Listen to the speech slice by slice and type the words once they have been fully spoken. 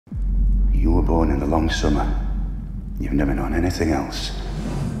born in the long summer. You've never known anything else.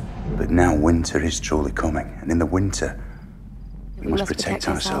 But now winter is truly coming, and in the winter, we must protect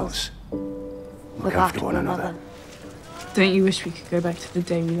ourselves. Look after one another. Don't you wish we could go back to the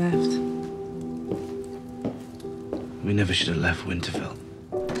day we left? We never should have left Winterfell.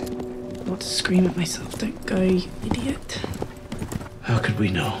 I want to scream at myself. Don't go, you idiot. How could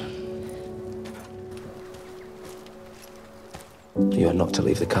we know? You are not to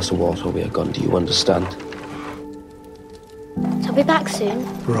leave the castle walls while we are gone, do you understand? They'll be back soon.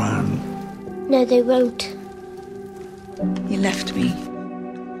 Brian. No, they won't. You left me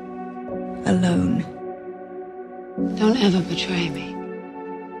alone. Don't ever betray me.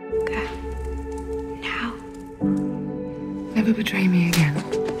 Okay. Now. Never betray me again.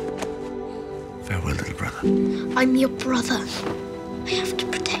 Farewell, little brother. I'm your brother. I have to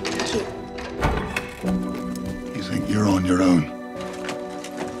protect you. You think you're on your own?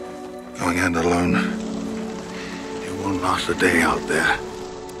 Going out alone. You won't last a day out there.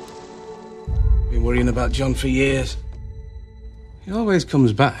 Been worrying about John for years. He always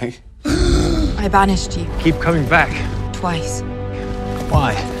comes back. I banished you Keep coming back. twice.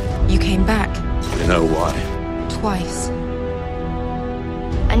 Why? You came back You know why? twice.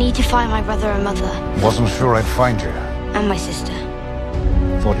 I need to find my brother and mother. Wasn't sure I'd find you. And my sister.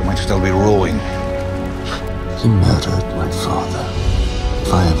 Thought you might still be rowing. He murdered my father.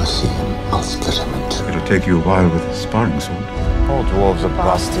 If I ever see him, I'll split him in two. It'll take you a while with a sparring sword. All dwarves are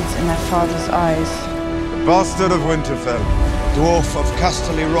Bastards in their father's eyes. Bastard of Winterfell, dwarf of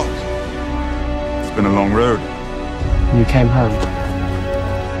Casterly Rock. It's been a long road. You came home.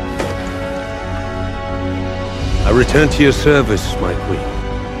 I return to your service, my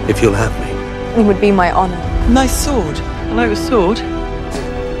queen, if you'll have me. It would be my honor. Nice sword. I like the sword.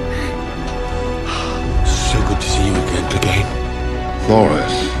 So good to see you again, Clegane.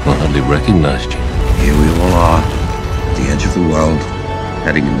 Flores. I hardly recognized you. Here we all are, at the edge of the world,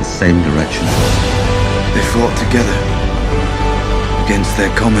 heading in the same direction. They fought together against their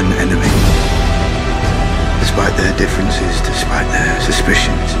common enemy. Despite their differences, despite their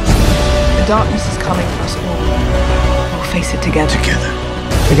suspicions. The darkness is coming for us all. We'll face it together.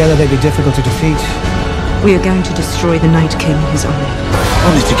 Together they'd be difficult to defeat. We are going to destroy the Night King and his army.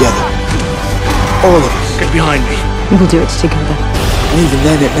 Only together. All of us. Get behind me. We will do it together. And even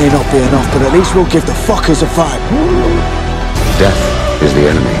then it may not be enough, but at least we'll give the fuckers a fight. Death is the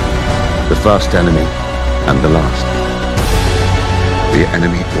enemy. The first enemy and the last. The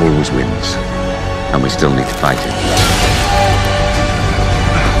enemy always wins, and we still need to fight it.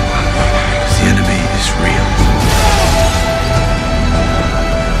 The enemy is real.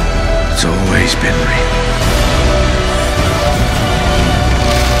 It's always been real.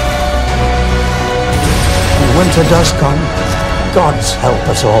 When winter does come, gods help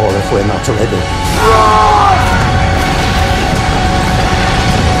us all if we're not ready.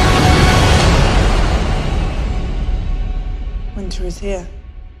 Winter is here.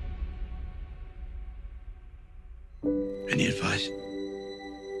 Any advice?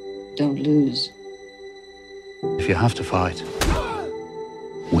 Don't lose. If you have to fight,